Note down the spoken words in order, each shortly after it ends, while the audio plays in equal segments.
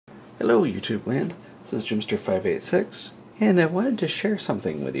Hello YouTube land, this is Jimster586, and I wanted to share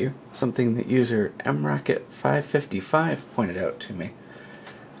something with you, something that user mrocket555 pointed out to me.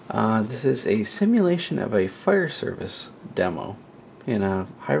 This is a simulation of a fire service demo in a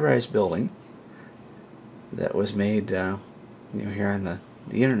high-rise building that was made here on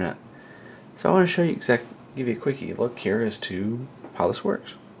the internet. So I want to show you give you a quickie look here as to how this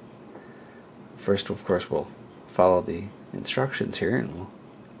works. First, of course, we'll follow the instructions here and we'll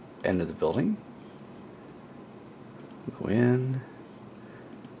enter the building. Go in.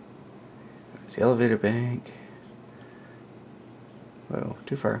 There's the elevator bank. Whoa,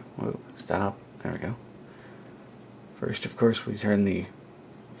 too far. Whoa, stop. There we go. First, of course, we turn the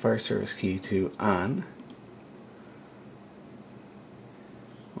fire service key to on.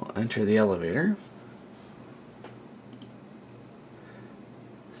 We'll enter the elevator.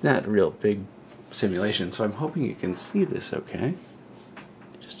 It's not a real big simulation, so I'm hoping you can see this okay.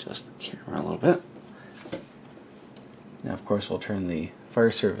 Just adjust the camera a little bit. Now, of course, we'll turn the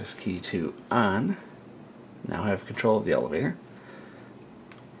fire service key to on. Now I have control of the elevator.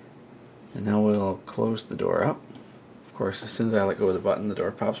 And now we'll close the door up. Of course, as soon as I let go of the button, the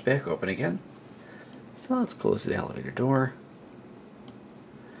door pops back open again. So let's close the elevator door.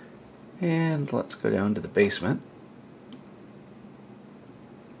 And let's go down to the basement.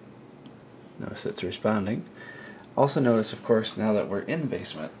 Notice it's responding. Also notice, of course, now that we're in the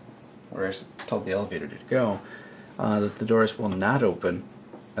basement, where I told the elevator to go, that the doors will not open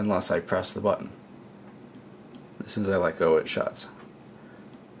unless I press the button. As soon as I let go, it shuts.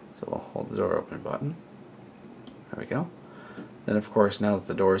 So we'll hold the door open button. There we go. Then, of course, now that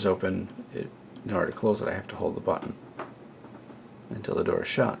the door is open, in order to close it, I have to hold the button until the door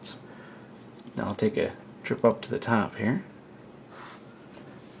shuts. Now I'll take a trip up to the top here.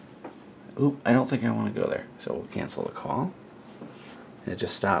 Oop, I don't think I want to go there, so we'll cancel the call. It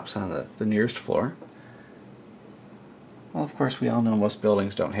just stops on the nearest floor. Well, of course, we all know most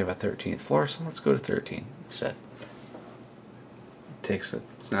buildings don't have a 13th floor, so let's go to 13 instead.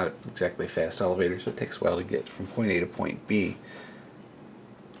 It's not exactly a fast elevator, so it takes a while to get from point A to point B.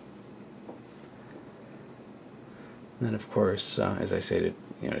 And then, of course, as I say,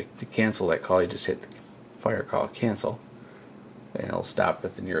 to cancel that call, you just hit the fire call cancel. And it'll stop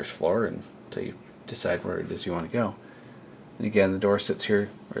at the nearest floor until you decide where it is you want to go. And again, the door sits here,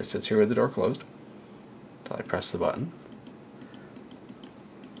 or it sits here with the door closed until I press the button.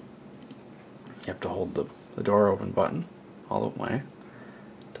 You have to hold the door open button all the way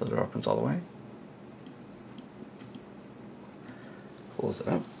until the door opens all the way. Close it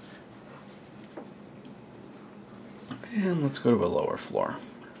up. And let's go to a lower floor.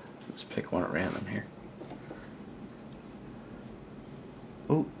 Let's pick one at random here.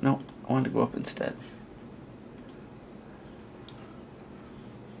 Oh, no, I wanted to go up instead.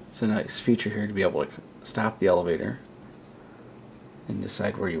 It's a nice feature here to be able to stop the elevator and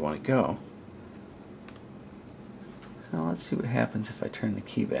decide where you want to go. So let's see what happens if I turn the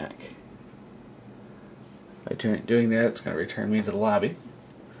key back. By doing that, it's going to return me to the lobby.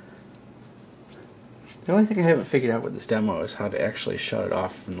 The only thing I haven't figured out with this demo is how to actually shut it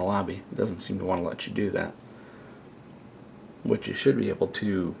off from the lobby. It doesn't seem to want to let you do that. Which you should be able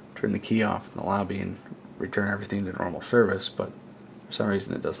to turn the key off in the lobby and return everything to normal service, but for some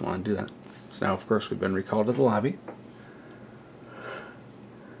reason it doesn't want to do that. So now, of course, we've been recalled to the lobby.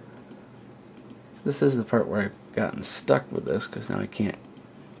 This is the part where I've gotten stuck with this, because now I can't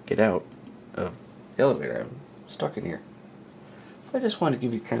get out of the elevator. I'm stuck in here. I just want to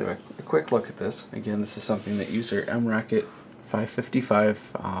give you kind of a quick look at this. Again, this is something that user mrocket555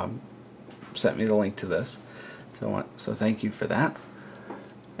 sent me the link to this. So thank you for that,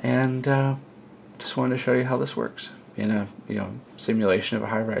 and just wanted to show you how this works in a simulation of a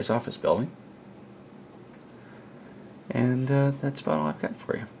high-rise office building. And that's about all I've got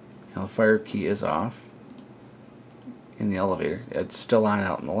for you. The fire key is off in the elevator. It's still on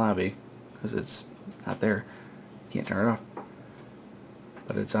out in the lobby because it's not there. You can't turn it off,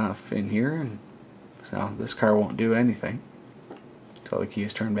 but it's off in here, and so this car won't do anything until the key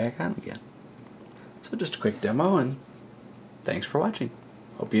is turned back on again. So just a quick demo, and thanks for watching.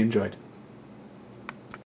 Hope you enjoyed.